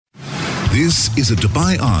This is a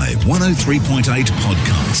Dubai Eye 103.8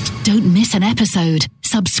 podcast. Don't miss an episode.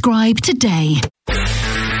 Subscribe today.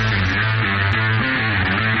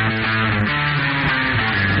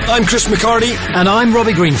 I'm Chris McCarty. And I'm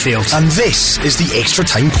Robbie Greenfield. And this is the Extra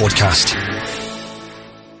Time Podcast.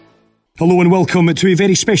 Hello and welcome to a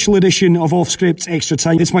very special edition of Off Script Extra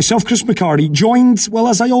Time. It's myself, Chris McCarty, joined, well,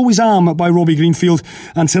 as I always am, by Robbie Greenfield.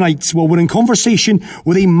 And tonight, well, we're in conversation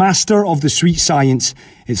with a master of the sweet science.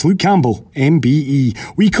 It's Luke Campbell, MBE.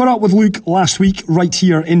 We caught up with Luke last week right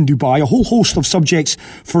here in Dubai. A whole host of subjects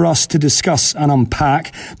for us to discuss and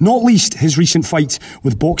unpack, not least his recent fight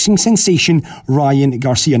with boxing sensation Ryan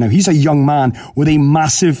Garcia. Now, he's a young man with a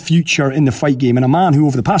massive future in the fight game and a man who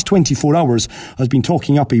over the past 24 hours has been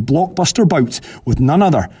talking up a blockbuster bout with none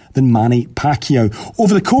other than Manny Pacquiao.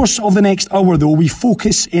 Over the course of the next hour, though, we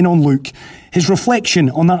focus in on Luke. His reflection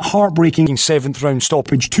on that heartbreaking seventh round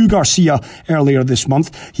stoppage to Garcia earlier this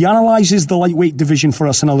month. He analyses the lightweight division for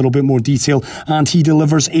us in a little bit more detail, and he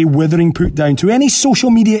delivers a withering put down to any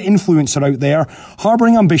social media influencer out there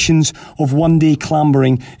harbouring ambitions of one day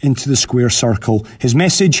clambering into the square circle. His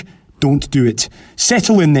message: don't do it.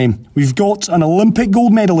 Settle in then. We've got an Olympic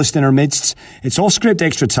gold medalist in our midst. It's Off Script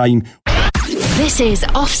Extra Time. This is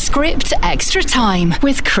Off Script Extra Time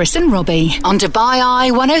with Chris and Robbie on Dubai Eye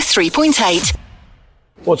 103.8.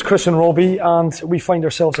 Well, it's Chris and Robbie, and we find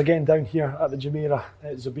ourselves again down here at the Jumeirah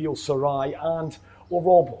at Zabil Sarai. And, well,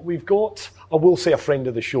 Rob, we've got, I will say, a friend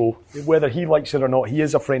of the show. Whether he likes it or not, he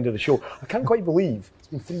is a friend of the show. I can't quite believe it's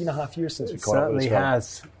been 3.5 years since we caught up with this guy. It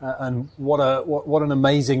certainly has. And what an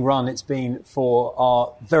amazing run it's been for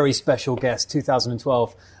our very special guest,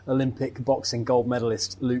 2012 Olympic boxing gold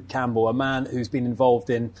medalist Luke Campbell, a man who's been involved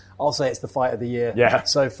in, I'll say it's the fight of the year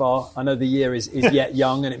so far. I know the year is yet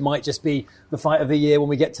young, and it might just be the fight of the year when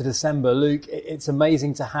we get to December. Luke, it's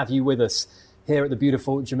amazing to have you with us here at the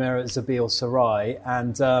beautiful Jumeirah Zabil Sarai,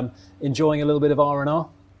 and enjoying a little bit of R&R.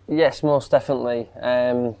 Yes, most definitely.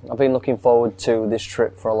 I've been looking forward to this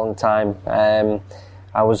trip for a long time.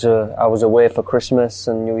 I was away for Christmas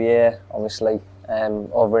and New Year, obviously,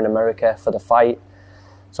 over in America for the fight.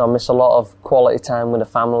 So I miss a lot of quality time with the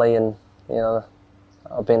family, and you know,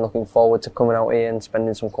 I've been looking forward to coming out here and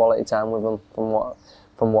spending some quality time with them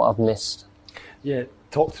from what I've missed. Yeah,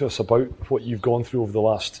 talk to us about what you've gone through over the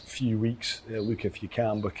last few weeks, Luke, if you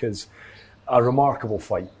can, because a remarkable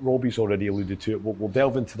fight. Robbie's already alluded to it. We'll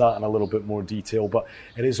delve into that in a little bit more detail, but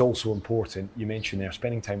it is also important, you mentioned there,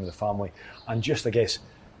 spending time with the family and just, I guess,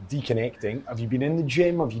 deconnecting. Have you been in the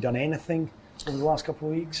gym? Have you done anything over the last couple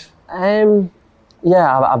of weeks?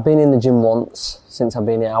 Yeah, I've been in the gym once since I've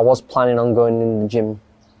been here. I was planning on going in the gym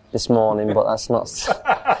this morning, but that's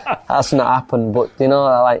not happened. But you know,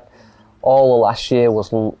 like all of last year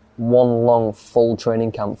was one long full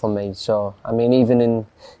training camp for me. So I mean, even in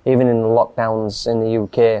the lockdowns in the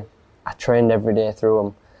UK, I trained every day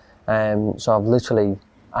through them. So I've literally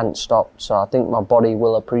hadn't stopped. So I think my body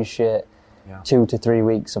will appreciate 2 to 3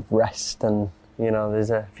 weeks of rest. And you know,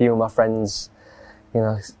 there's a few of my friends, you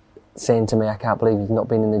know, saying to me, I can't believe you've not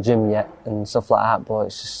been in the gym yet and stuff like that, but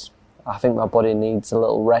it's just, I think my body needs a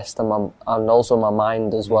little rest and also my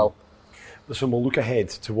mind as well. Listen, we'll look ahead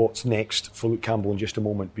to what's next for Luke Campbell in just a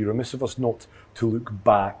moment. Be remiss of us not to look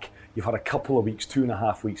back. You've had a couple of weeks,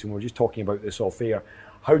 2.5 weeks, and we're just talking about this off air.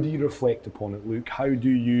 How do you reflect upon it, Luke? How do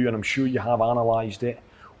you, and I'm sure you have analysed it,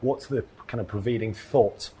 what's the kind of pervading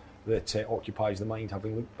thought that occupies the mind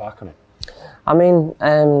having looked back on it? I mean,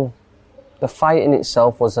 the fight in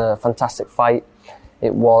itself was a fantastic fight.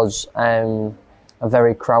 It was a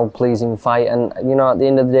very crowd-pleasing fight, and you know, at the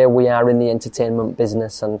end of the day, we are in the entertainment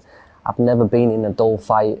business, and I've never been in a dull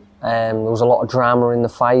fight. There was a lot of drama in the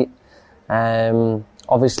fight.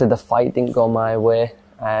 Obviously, the fight didn't go my way,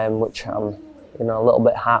 which I'm, you know, a little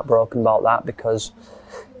bit heartbroken about that because,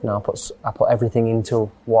 you know, I put everything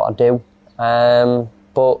into what I do.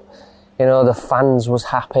 But you know, the fans was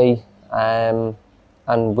happy.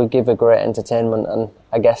 And we give a great entertainment, and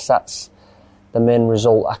I guess that's the main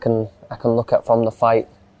result I can look at from the fight.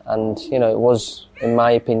 And you know, it was, in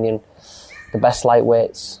my opinion, the best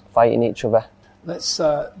lightweights fighting each other. Let's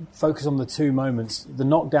focus on the two moments. The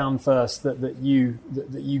knockdown first that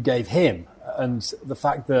you gave him, and the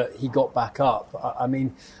fact that he got back up. I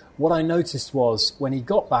mean, what I noticed was when he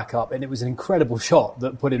got back up, and it was an incredible shot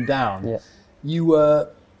that put him down. Yeah. You were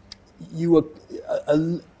a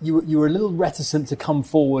little reticent to come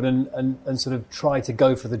forward and sort of try to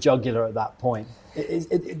go for the jugular at that point.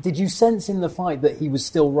 Did you sense in the fight that he was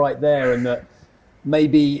still right there, and that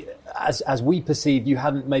maybe, as we perceived, you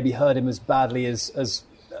hadn't maybe hurt him as badly as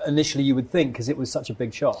initially you would think, because it was such a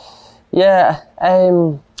big shot? Yeah,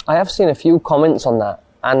 I have seen a few comments on that,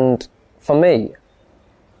 and for me,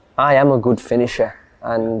 I am a good finisher,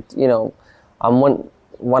 and you know, and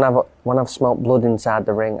when I've smelt blood inside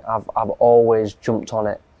the ring, I've always jumped on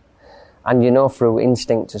it, and you know, through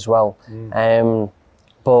instinct as well.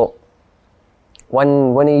 But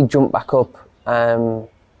when he jumped back up, and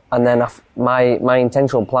then my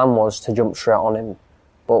intentional plan was to jump straight on him,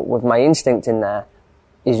 but with my instinct in there,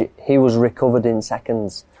 he was recovered in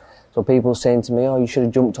seconds. So people saying to me, "Oh, you should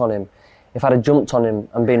have jumped on him." If I'd have jumped on him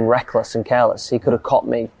and been reckless and careless, he could have caught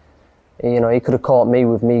me. You know, he could have caught me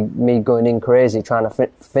with me going in crazy trying to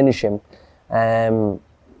finish him. You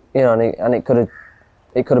know, and it could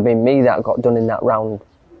have been me that got done in that round.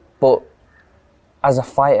 But as a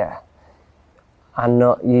fighter, I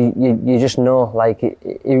know you just know, like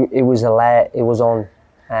it was alert, it was on.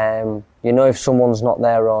 You know if someone's not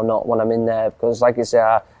there or not when I'm in there, because like I say,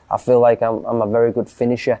 I feel like I'm a very good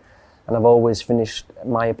finisher, and I've always finished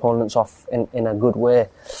my opponents off in a good way.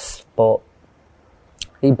 But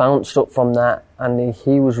he bounced up from that, and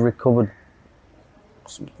he was recovered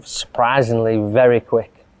surprisingly very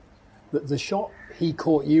quick. The shot he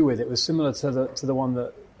caught you with, it was similar to the one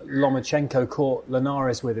that Lomachenko caught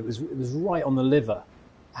Linares with. It was right on the liver.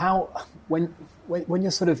 How when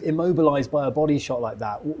you're sort of immobilized by a body shot like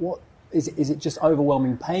that, what is it? Is it just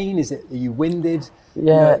overwhelming pain? Are you winded? Yeah. You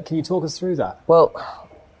know, can you talk us through that? Well,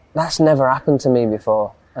 that's never happened to me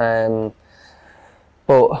before.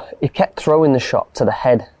 But he kept throwing the shot to the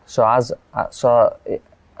head, so I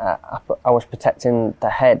was protecting the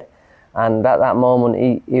head, and at that moment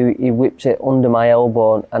he whipped it under my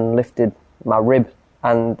elbow and lifted my rib,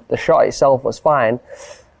 and the shot itself was fine,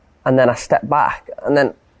 and then I stepped back, and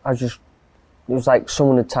then it was like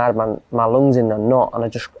someone had tied my lungs in a knot, and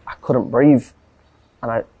I couldn't breathe,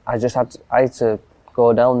 and I had to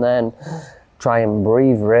go down there and try and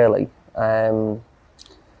breathe really.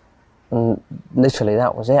 And literally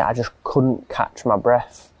that was it. I just couldn't catch my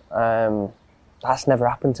breath. That's never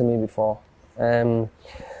happened to me before.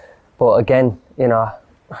 But again, you know,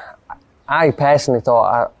 I personally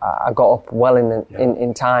thought I got up well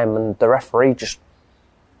in time, and the referee just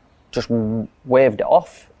waved it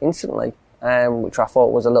off instantly, which I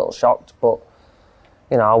thought was a little shocked. But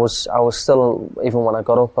you know, I was still, even when I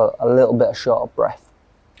got up, a little bit short of breath.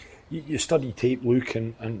 You study tape, Luke,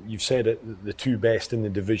 and you've said it, the two best in the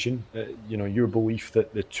division. You know, your belief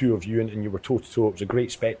that the two of you, and you were toe-to-toe, it was a great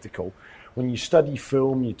spectacle. When you study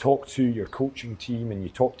film, you talk to your coaching team and you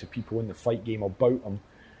talk to people in the fight game about him,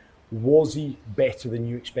 was he better than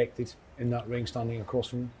you expected in that ring standing across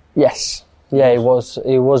from you? Yes. Yeah, he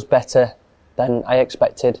was better than I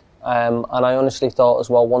expected. And I honestly thought as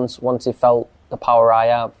well, once he felt the power I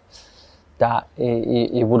have, that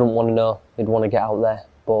he wouldn't want to know, he'd want to get out there.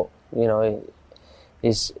 But you know,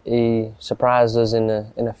 he surprised us in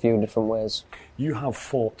a few different ways. You have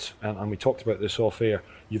fought, and we talked about this off air,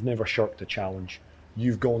 you've never shirked a challenge.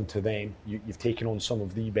 You've gone to them, you've taken on some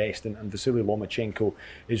of the best, and Vasily Lomachenko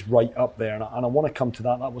is right up there. And I want to come to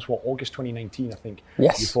that. That was August 2019, I think.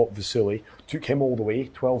 Yes. You fought Vasily, took him all the way,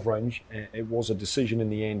 12 rounds. It was a decision in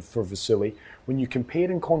the end for Vasily. When you compare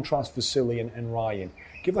and contrast Vasily and Ryan,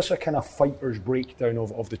 give us a kind of fighter's breakdown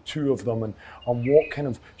of the two of them, and what kind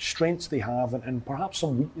of strengths they have, and perhaps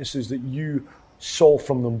some weaknesses that you saw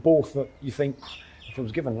from them both that you think, if I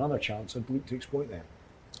was given another chance, I'd look to exploit them.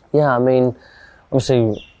 Yeah, I mean,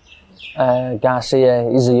 obviously, Garcia,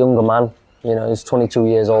 he's a younger man. You know, he's 22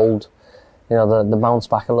 years old. You know, the bounce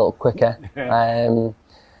back a little quicker.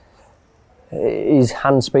 His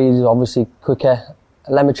hand speed is obviously quicker.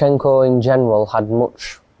 Lomachenko in general had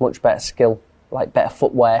much better skill, like better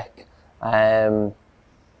footwork.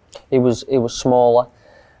 He was smaller,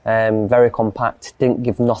 very compact, didn't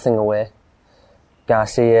give nothing away.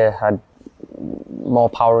 Garcia had more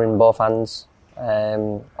power in both hands.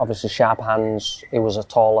 Obviously sharp hands. He was a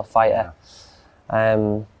taller fighter.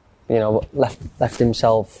 You know, left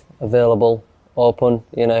himself available, open.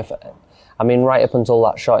 You know, right up until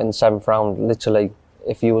that shot in the 7th round, literally,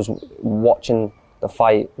 if you was watching the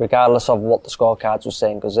fight, regardless of what the scorecards were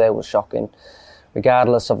saying, because they were shocking,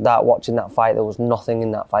 regardless of that, watching that fight, there was nothing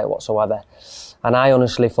in that fight whatsoever. And I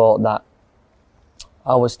honestly thought that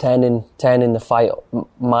I was turning the fight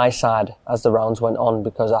my side as the rounds went on,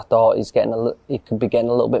 because I thought he could be getting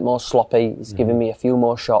a little bit more sloppy. He's giving me a few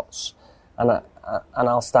more shots, and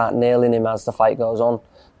I'll start nailing him as the fight goes on.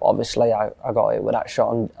 But obviously, I got hit with that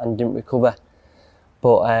shot and didn't recover.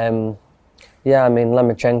 But yeah, I mean,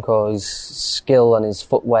 Lomachenko, his skill and his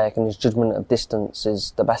footwork and his judgment of distance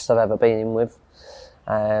is the best I've ever been in with.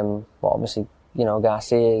 But obviously, you know,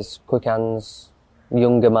 Garcia is quick hands,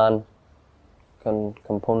 younger man, can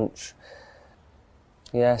punch.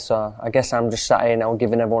 Yeah, so I guess I'm just sat here now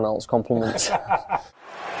giving everyone else compliments.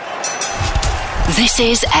 This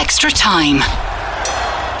is Extra Time.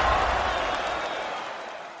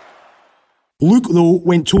 Luke, though,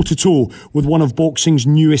 went toe-to-toe with one of boxing's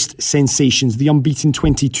newest sensations, the unbeaten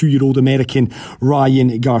 22-year-old American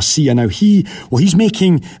Ryan Garcia. Now, he's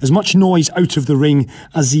making as much noise out of the ring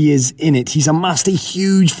as he is in it. He's amassed a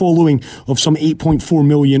huge following of some 8.4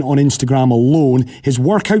 million on Instagram alone. His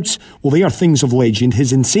workouts, well, they are things of legend.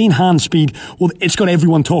 His insane hand speed, well, it's got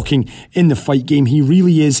everyone talking in the fight game. He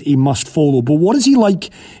really is a must-follow. But what is he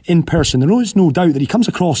like in person? There is no doubt that he comes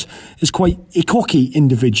across as quite a cocky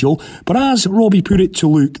individual, but as Robbie put it to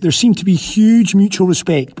Luke, there seemed to be huge mutual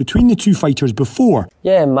respect between the two fighters before.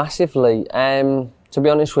 Yeah, massively. To be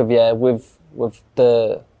honest with you, with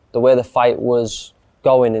the way the fight was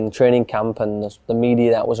going in training camp and the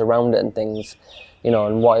media that was around it and things, you know,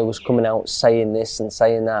 and what he was coming out saying this and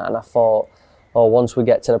saying that, and I thought, oh, once we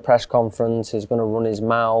get to the press conference, he's going to run his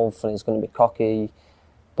mouth and he's going to be cocky.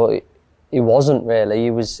 But he wasn't really.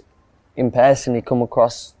 He was, in person, he come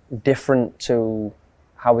across different to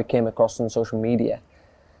how he came across on social media.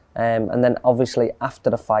 And then obviously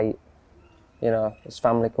after the fight, you know, his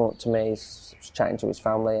family came up to me, he was chatting to his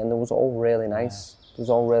family, and it was all really nice. It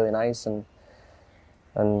was all really nice, and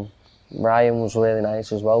Ryan was really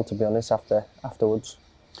nice as well, to be honest, afterwards.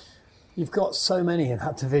 You've got so many in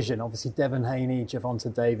that division. Obviously, Devin Haney,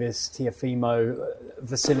 Gervonta Davis, Teofimo,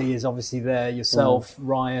 Vasily is obviously there, yourself,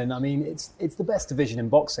 Ryan. I mean, it's the best division in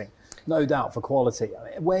boxing, no doubt, for quality.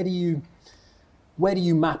 I mean, where do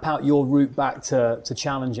you map out your route back to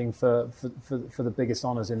challenging for the biggest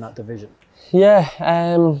honours in that division? Yeah,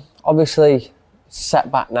 obviously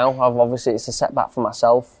setback now. Obviously it's a setback for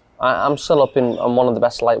myself. I'm still up on one of the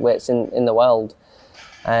best lightweights in the world.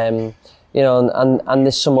 You know, and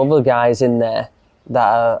there's some other guys in there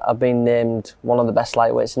that are being named one of the best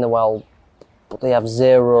lightweights in the world, but they have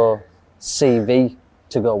zero CV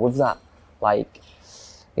to go with that. Like,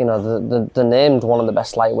 you know, they're named one of the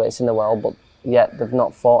best lightweights in the world, but yet they've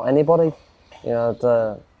not fought anybody. You know,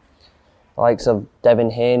 the likes of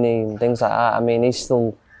Devin Haney and things like that. I mean, he's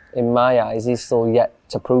still, in my eyes, he's still yet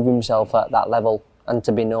to prove himself at that level and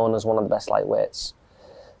to be known as one of the best lightweights.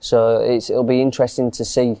 So it'll be interesting to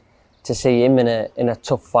see him in a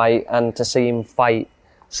tough fight, and to see him fight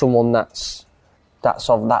someone that's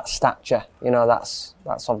of that stature. You know, that's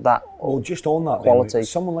of that. Well, just on that, quality. Then,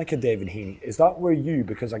 someone like a Devin Haney, is that where you?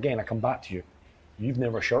 Because again, I come back to you. You've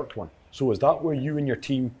never shirked one. So is that where you and your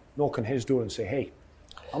team knock on his door and say, hey,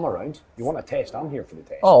 I'm around. You want a test? I'm here for the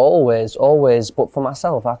test. Oh, always. But for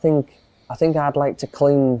myself, I think I'd like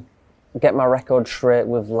to get my record straight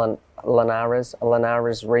with Linares, a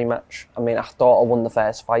Linares rematch. I mean, I thought I won the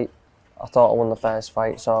first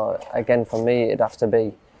fight. So again, for me, it'd have to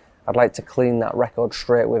be, I'd like to clean that record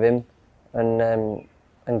straight with him and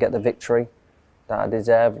get the victory that I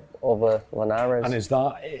deserve over Linares. And is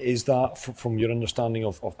that from your understanding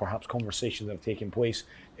of perhaps conversations that have taken place,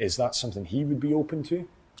 is that something he would be open to?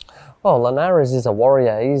 Oh, Linares is a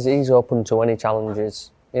warrior. He's open to any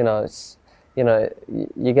challenges. You know,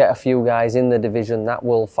 you get a few guys in the division that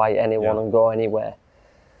will fight anyone and go anywhere,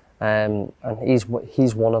 and he's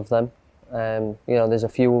one of them. You know, there's a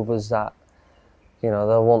few of us that, you know,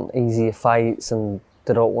 they want easier fights and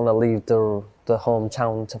they don't want to leave their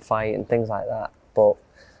hometown to fight and things like that. But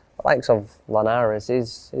the likes of Linares,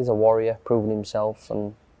 he's a warrior, proven himself,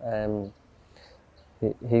 and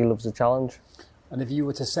he loves the challenge. And if you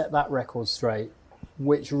were to set that record straight,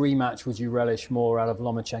 which rematch would you relish more out of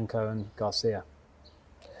Lomachenko and Garcia?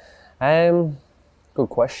 Good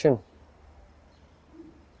question.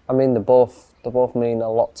 I mean, they both mean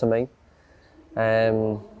a lot to me.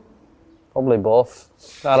 Probably both.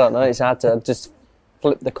 I don't know. It's hard to just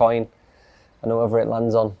flip the coin and whoever it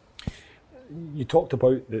lands on. You talked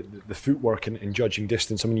about the footwork and judging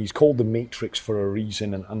distance. I mean, he's called the Matrix for a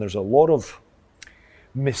reason, and there's a lot of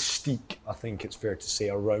mystique, I think it's fair to say,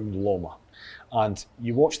 around Loma. And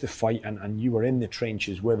you watched the fight and you were in the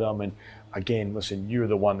trenches with him, and again, listen, you're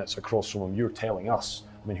the one that's across from him. You're telling us,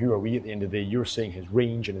 I mean, who are we at the end of the day? You're saying his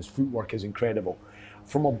range and his footwork is incredible.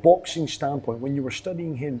 From a boxing standpoint, when you were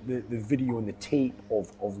studying him, the video and the tape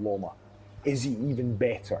of Loma, is he even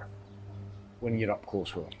better when you're up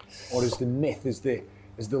close with him? Or is the myth, is the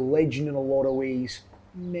legend in a lot of ways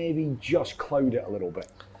maybe just cloud it a little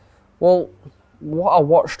bit? Well, what I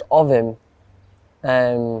watched of him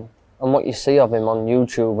and what you see of him on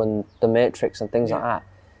YouTube and The Matrix and things like that,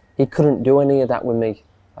 he couldn't do any of that with me.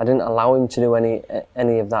 I didn't allow him to do any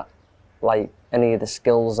of that, like any of the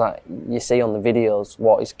skills that you see on the videos,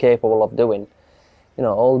 what he's capable of doing. You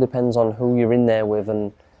know, it all depends on who you're in there with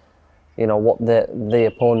and what the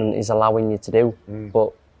opponent is allowing you to do.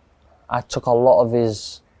 But I took a lot of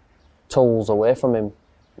his tools away from him,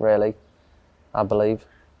 really, I believe.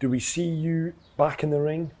 Do we see you back in the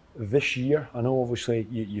ring this year? I know obviously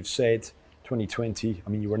you've said 2020, I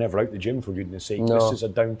mean, you were never out the gym, for goodness sake. No. This is a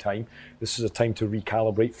downtime. This is a time to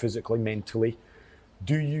recalibrate physically, mentally.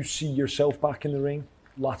 Do you see yourself back in the ring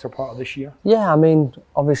latter part of this year? Yeah, I mean,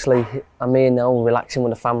 obviously, I'm here now relaxing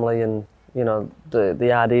with the family, and,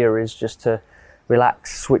 the idea is just to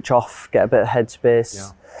relax, switch off, get a bit of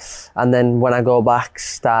headspace. And then when I go back,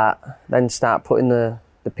 start putting the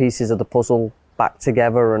pieces of the puzzle back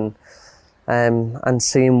together and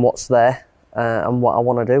seeing what's there and what I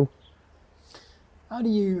want to do. How do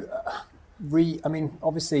you I mean,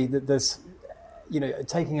 obviously there's,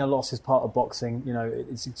 taking a loss is part of boxing.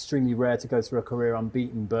 It's extremely rare to go through a career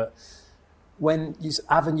unbeaten, but when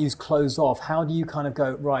avenues close off, how do you kind of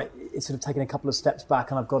go, right, it's sort of taking a couple of steps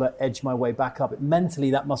back and I've got to edge my way back up?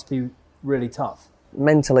 Mentally, that must be really tough.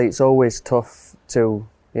 Mentally, it's always tough to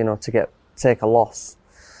take a loss.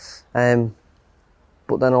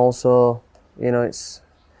 But then also, it's,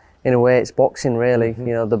 in a way, it's boxing, really.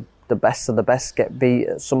 The best of the best get beat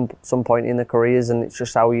at some point in their careers, and it's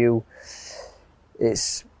just how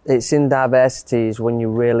it's in diversities when you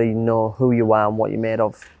really know who you are and what you're made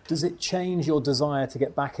of. Does it change your desire to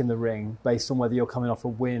get back in the ring based on whether you're coming off a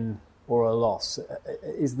win or a loss?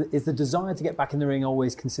 Is the desire to get back in the ring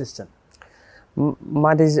always consistent? You've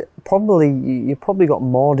probably got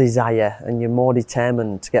more desire and you're more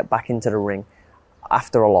determined to get back into the ring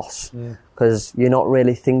after a loss, because you're not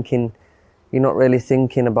really thinking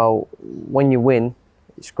about when you win.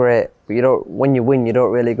 It's great, but when you win, you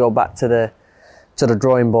don't really go back to the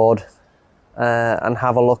drawing board and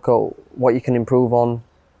have a look at what you can improve on,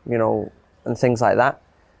 and things like that.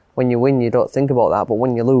 When you win, you don't think about that, but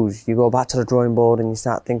when you lose, you go back to the drawing board and you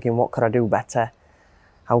start thinking, what could I do better?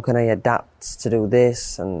 How can I adapt to do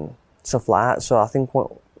this and stuff like that? So I think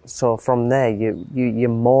from there, you're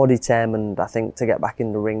more determined, I think, to get back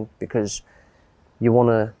in the ring, because you want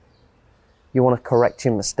to correct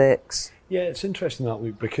your mistakes. Yeah, it's interesting that,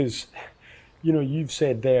 Luke, because you've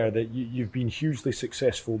said there that you've been hugely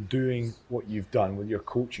successful doing what you've done with your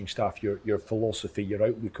coaching staff, your philosophy, your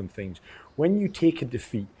outlook on things. When you take a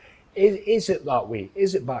defeat, is it that way?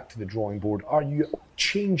 Is it back to the drawing board? Are you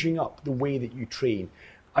changing up the way that you train?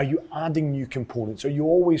 Are you adding new components? Are you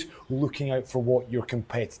always looking out for what your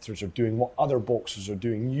competitors are doing, what other boxers are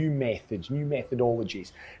doing, new methods, new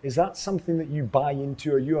methodologies? Is that something that you buy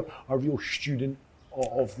into? Are you a real student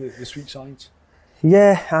of the sweet science?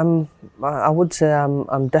 Yeah, I would say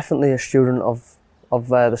I'm definitely a student of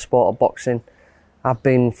the sport of boxing. I've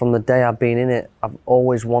been, from the day I've been in it, I've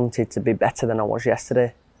always wanted to be better than I was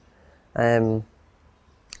yesterday. And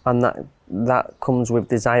that comes with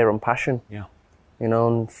desire and passion. Yeah.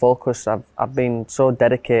 And focus. I've been so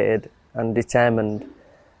dedicated and determined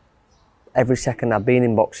every second I've been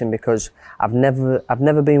in boxing, because I've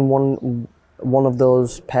never been one of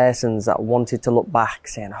those persons that wanted to look back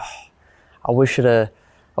saying, oh, I wish I'd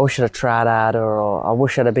have tried harder, or I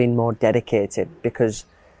wish I'd have been more dedicated, because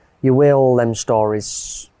you hear all them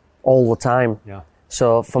stories all the time. Yeah.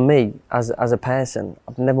 So for me, as a person,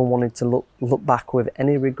 I've never wanted to look back with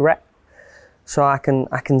any regret. So I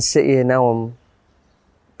can sit here now and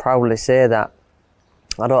proudly say that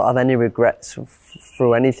I don't have any regrets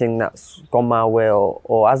through anything that's gone my way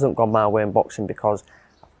or hasn't gone my way in boxing, because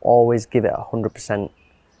I always give it 100%. And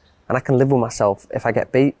I can live with myself. If I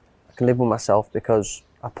get beat, I can live with myself because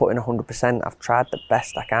I put in 100%. I've tried the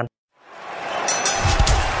best I can.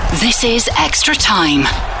 This is Extra Time.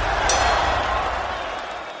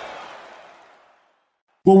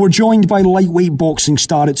 Well, we're joined by lightweight boxing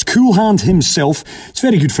star. It's Cool Hand himself. It's a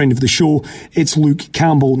very good friend of the show. It's Luke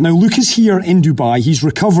Campbell. Now, Luke is here in Dubai. He's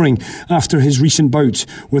recovering after his recent bout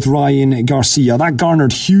with Ryan Garcia. That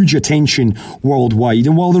garnered huge attention worldwide.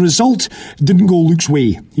 And while the result didn't go Luke's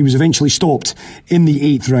way, he was eventually stopped in the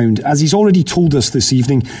 8th round. As he's already told us this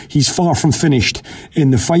evening, he's far from finished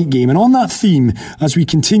in the fight game. And on that theme, as we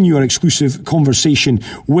continue our exclusive conversation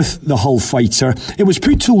with the Hull fighter, it was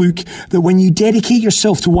put to Luke that when you dedicate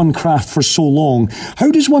yourself to one craft for so long,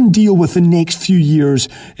 how does one deal with the next few years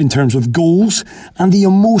in terms of goals and the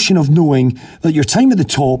emotion of knowing that your time at the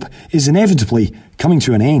top is inevitably coming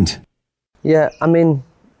to an end? Yeah, I mean,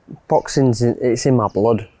 boxing's it's in my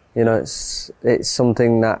blood. It's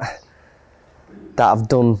something that I've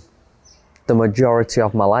done the majority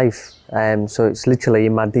of my life. So it's literally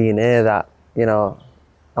in my DNA that,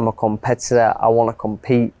 I'm a competitor, I want to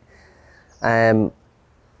compete.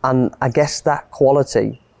 And I guess that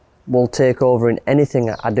quality will take over in anything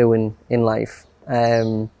I do in life.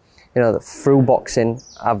 through boxing,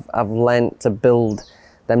 I've learnt to build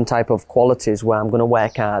them type of qualities where I'm going to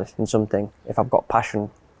work hard in something. If I've got passion,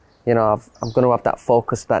 I'm going to have that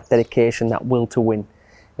focus, that dedication, that will to win.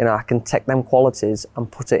 I can take them qualities and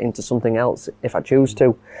put it into something else if I choose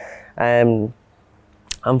to. And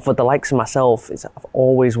for the likes of myself, I've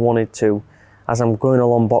always wanted to, as I'm going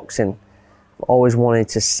along boxing, I've always wanted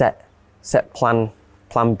to set plan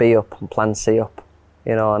B up and plan C up,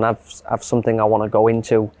 and I've something I want to go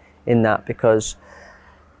into in that, because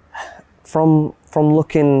from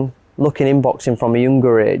looking in boxing from a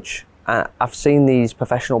younger age, I've seen these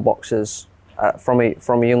professional boxers from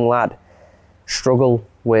a young lad struggle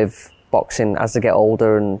with boxing as they get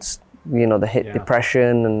older, and they hit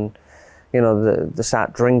depression, and they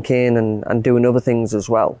start drinking and doing other things as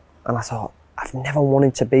well. And I thought, I've never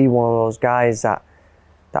wanted to be one of those guys that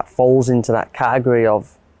falls into that category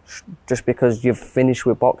of, just because you've finished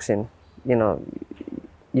with boxing,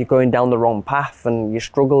 you're going down the wrong path and you're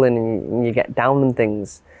struggling and you get down and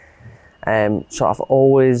things. So I've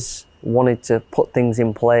always wanted to put things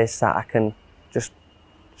in place that I can just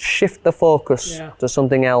shift the focus to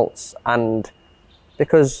something else. And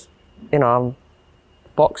because,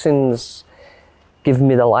 boxing's given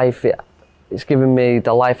me the life, it's given me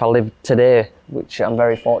the life I live today, which I'm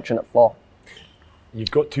very fortunate for.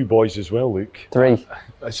 You've got 2 boys as well, Luke. 3.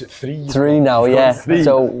 Is it 3? 3 now, yeah. 3.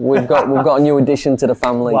 So we've got a new addition to the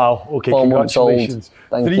family. Wow, okay, 4 months old. congratulations.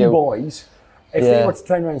 Thank 3 you. boys. If they were to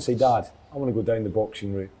turn around and say, Dad, I want to go down the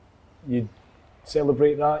boxing route, you'd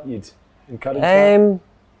celebrate that? You'd encourage that?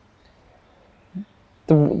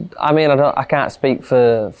 I can't speak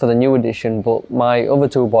for the new addition, but my other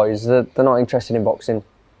 2 boys, they're not interested in boxing.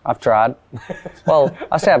 I've tried. Well,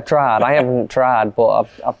 I say I've tried. I haven't tried, but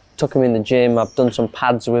I've took them in the gym. I've done some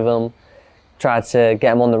pads with them, tried to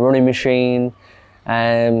get them on the running machine,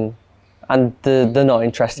 and they're not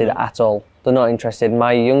interested at all. They're not interested.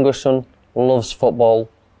 My younger son loves football,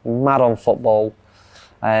 mad on football,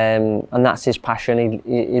 and that's his passion.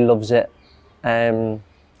 He loves it.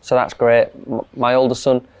 So that's great. My older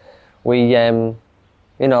son, we,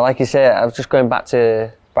 like you say, I was just going back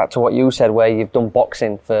to what you said, where you've done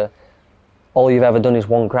boxing for, all you've ever done is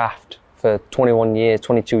one craft for 21 years,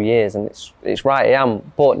 22 years, and it's right, I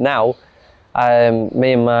am. But now,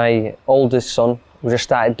 me and my oldest son, we just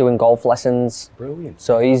started doing golf lessons. Brilliant.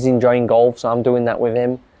 So he's enjoying golf, so I'm doing that with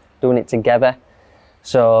him, doing it together.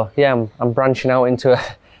 So yeah, I'm branching out into a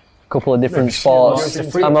couple of different sports.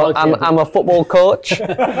 I'm a football coach,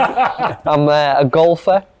 I'm a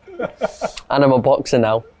golfer, and I'm a boxer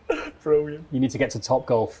now. Brilliant. You need to get to Top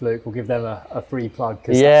Golf, Luke. We'll give them a free plug,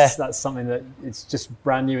 because that's something that it's just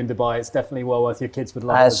brand new in Dubai. It's definitely well worth. Your kids would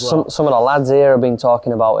love it as well. Some of the lads here have been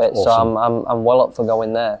talking about it, awesome. So I'm well up for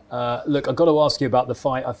going there. Look, I've got to ask you about the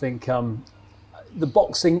fight. I think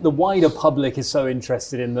the wider public is so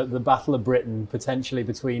interested in the Battle of Britain, potentially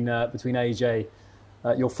between AJ,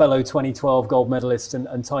 your fellow 2012 gold medalist,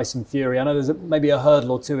 and Tyson Fury. I know there's maybe a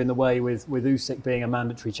hurdle or 2 in the way with Usyk being a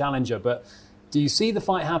mandatory challenger, but do you see the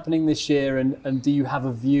fight happening this year, and do you have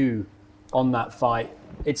a view on that fight?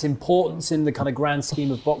 Its importance in the kind of grand scheme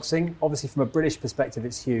of boxing? Obviously, from a British perspective,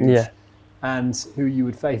 it's huge. Yeah. And who you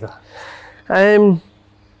would favour? I'd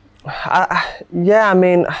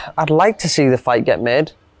like to see the fight get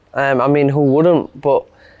made. Who wouldn't? But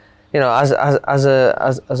as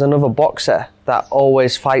another boxer that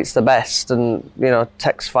always fights the best, and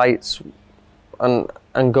takes fights and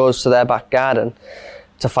goes to their back garden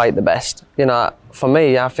to fight the best. For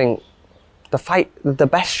me, I think the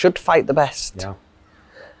best should fight the best. Yeah.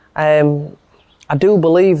 I do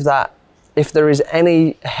believe that if there is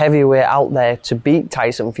any heavyweight out there to beat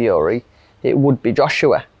Tyson Fury, it would be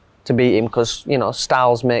Joshua to beat him, because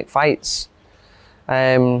styles make fights.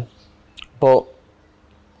 But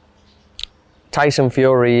Tyson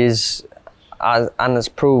Fury is, and has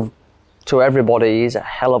proved to everybody, he's a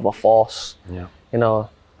hell of a force. Yeah.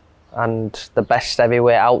 And the best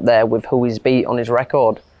heavyweight out there with who he's beat on his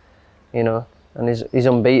record, and he's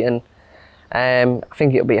unbeaten. I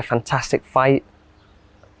think it'll be a fantastic fight.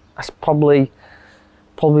 That's probably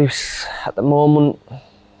at the moment,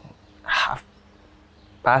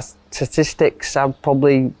 by statistics, I'd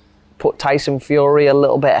probably put Tyson Fury a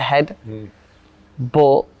little bit ahead.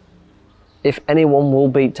 But if anyone will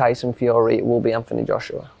beat Tyson Fury, it will be Anthony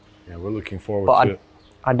Joshua. Yeah, we're looking forward to it.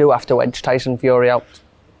 I do have to edge Tyson Fury out.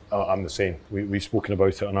 I'm the same. We've spoken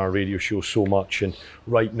about it on our radio show so much, and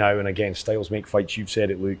right now, and again, styles make fights. You've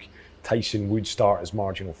said it, Luke. Tyson would start as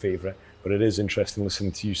marginal favourite, but it is interesting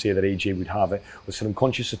listening to you say that AJ would have it. Listen, I'm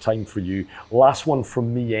conscious of time for you. Last one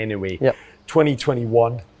from me anyway. Yep.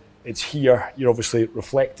 2021, it's here. You're obviously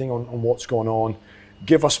reflecting on what's gone on.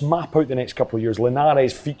 map out the next couple of years.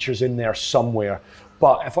 Linares features in there somewhere.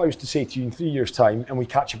 But if I was to say to you in 3 years' time, and we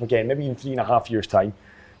catch up again, maybe in 3.5 years' time,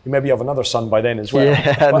 you maybe have another son by then as well.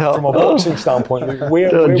 Yeah, but from a boxing standpoint,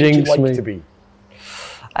 where would you like to be?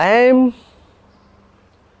 I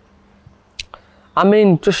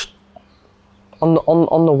mean, just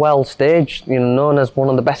on the world stage, you know, known as one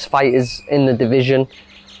of the best fighters in the division.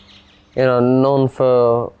 You know, known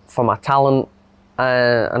for my talent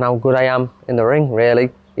and how good I am in the ring. Really,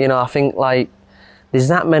 you know, I think like there's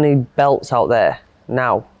that many belts out there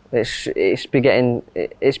now. It's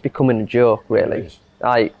becoming a joke, really.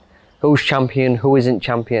 Like, who's champion, who isn't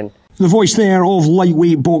champion. The voice there of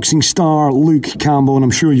lightweight boxing star Luke Campbell, and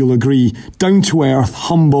I'm sure you'll agree, down to earth,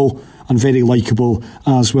 humble, and very likeable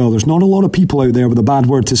as well. There's not a lot of people out there with a bad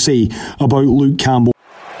word to say about Luke Campbell.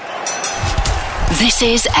 This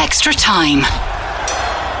is Extra Time.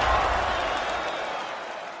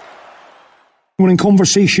 We're in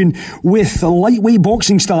conversation with a lightweight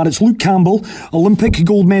boxing star. It's Luke Campbell, Olympic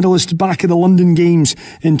gold medalist back at the London Games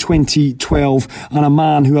in 2012, and a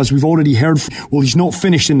man who, as we've already heard, well, he's not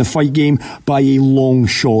finished in the fight game by a long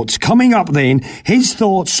shot. Coming up then, his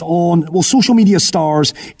thoughts on, well, social media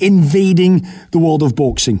stars invading the world of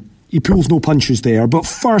boxing. He pulls no punches there. But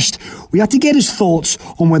first, we had to get his thoughts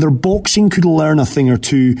on whether boxing could learn a thing or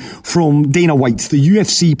two from Dana White, the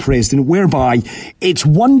UFC president, whereby it's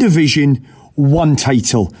one division, one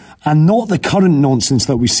title, and not the current nonsense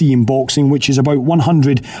that we see in boxing, which is about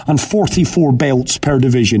 144 belts per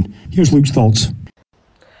division. Here's Luke's thoughts.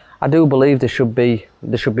 I do believe there should be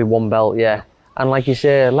one belt, yeah. And like you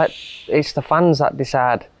say, it's the fans that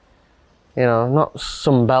decide. You know, not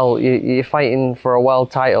some belt. You're fighting for a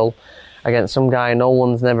world title against some guy no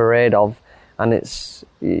one's never heard of, and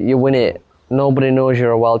you win it. Nobody knows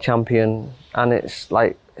you're a world champion, and it's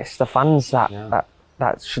the fans that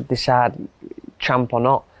should decide champ or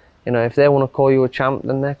not. You know, if they want to call you a champ,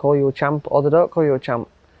 then they call you a champ, or they don't call you a champ.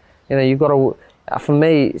 You know, you've got to. For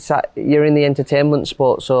me, it's that you're in the entertainment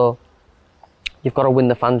sport, so you've got to win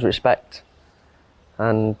the fans' respect.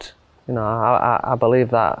 And you know, I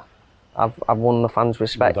believe that I've won the fans'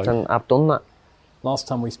 respect, and I've done that. Last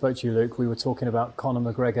time we spoke to you, Luke, we were talking about Conor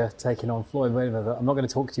McGregor taking on Floyd Mayweather. I'm not going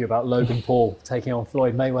to talk to you about Logan Paul taking on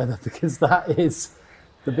Floyd Mayweather, because that is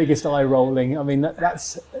the biggest eye rolling. I mean,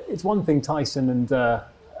 it's one thing Tyson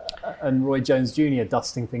and Roy Jones Jr.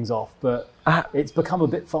 dusting things off, but it's become a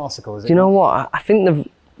bit farcical, isn't it? Do you know what? I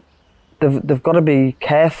think they've got to be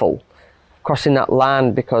careful crossing that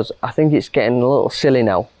line, because I think it's getting a little silly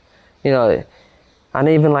now. You know, and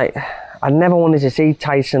even like, I never wanted to see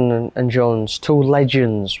Tyson and Jones, two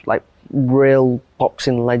legends, like real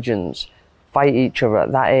boxing legends, fight each other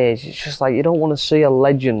at that age. It's just like, you don't want to see a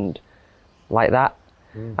legend like that.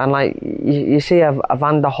 And like, you see a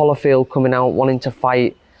Evander Holyfield coming out wanting to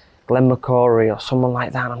fight Glenn McCrory or someone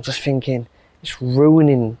like that, and I'm just thinking, it's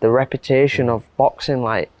ruining the reputation of boxing.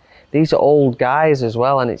 Like, these are old guys as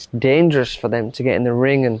well, and it's dangerous for them to get in the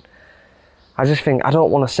ring, and I just think, I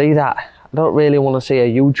don't want to see that. I don't really want to see a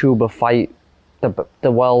YouTuber fight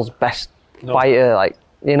the world's best fighter. Like,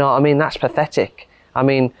 you know what I mean? That's pathetic. I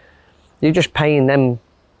mean, you're just paying them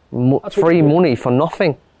free money for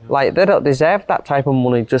nothing. Like, they don't deserve that type of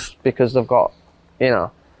money just because they've got, you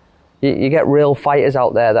know, you get real fighters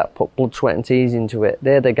out there that put blood, sweat and tears into it.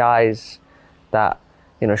 They're the guys that,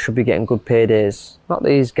 you know, should be getting good paydays. Not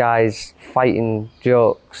these guys fighting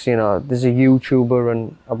jokes, you know. There's a YouTuber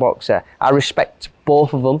and a boxer. I respect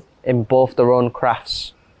both of them in both their own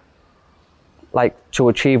crafts. Like, to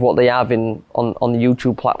achieve what they have on the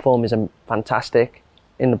YouTube platform is fantastic.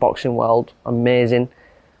 In the boxing world, amazing.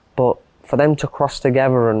 But for them to cross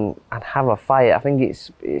together and have a fight, I think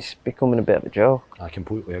it's becoming a bit of a joke. I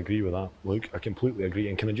completely agree with that, Luke. I completely agree.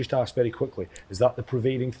 And can I just ask very quickly, is that the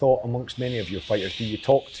prevailing thought amongst many of your fighters? Do you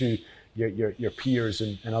talk to your peers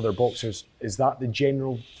and other boxers? Is that the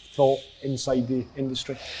general thought inside the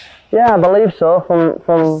industry? Yeah, I believe so.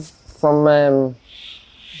 From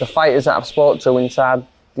the fighters that I've spoken to inside,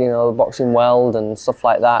 you know, the boxing world and stuff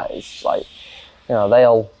like that, it's like, you know,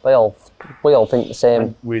 we all think the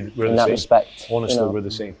same in that respect. Honestly, you know, we're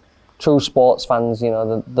the same. True sports fans, you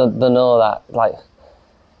know, they know that, like,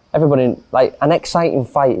 everybody, like, an exciting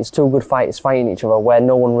fight is two good fighters fighting each other where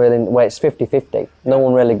it's 50-50. No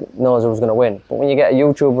one really knows who's going to win. But when you get a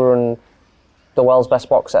YouTuber and the world's best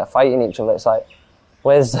boxer fighting each other, it's like,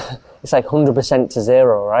 it's like 100% to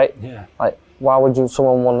 0, right? Yeah. Like, why would no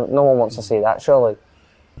one wants to see that, surely.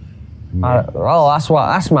 Yeah. Well, that's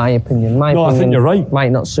my opinion. My opinion, I think you're right.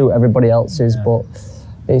 Might not suit everybody else's, but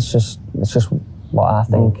it's just what I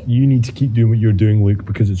think. Well, you need to keep doing what you're doing, Luke,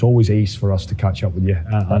 because it's always ace for us to catch up with you.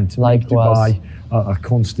 And to make Dubai a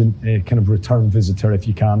constant kind of return visitor if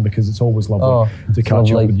you can, because it's always lovely to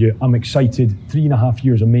catch up with you. I'm excited. 3.5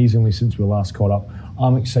 years amazingly since we last caught up.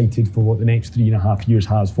 I'm excited for what the next 3.5 years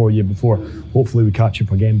has for you before hopefully we catch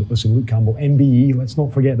up again. But listen, Luke Campbell, MBE, let's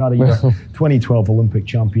not forget that either. 2012 Olympic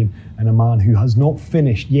champion and a man who has not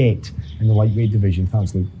finished yet in the lightweight division.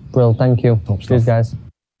 Thanks, Luke. Well, thank you. Top stuff. Cheers, guys.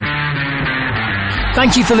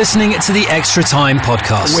 Thank you for listening to the Extra Time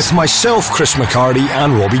podcast with myself, Chris McCarty,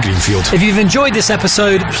 and Robbie Greenfield. If you've enjoyed this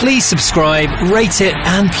episode, please subscribe, rate it,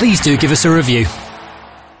 and please do give us a review.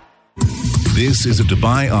 This is a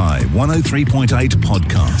Dubai Eye 103.8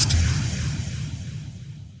 podcast.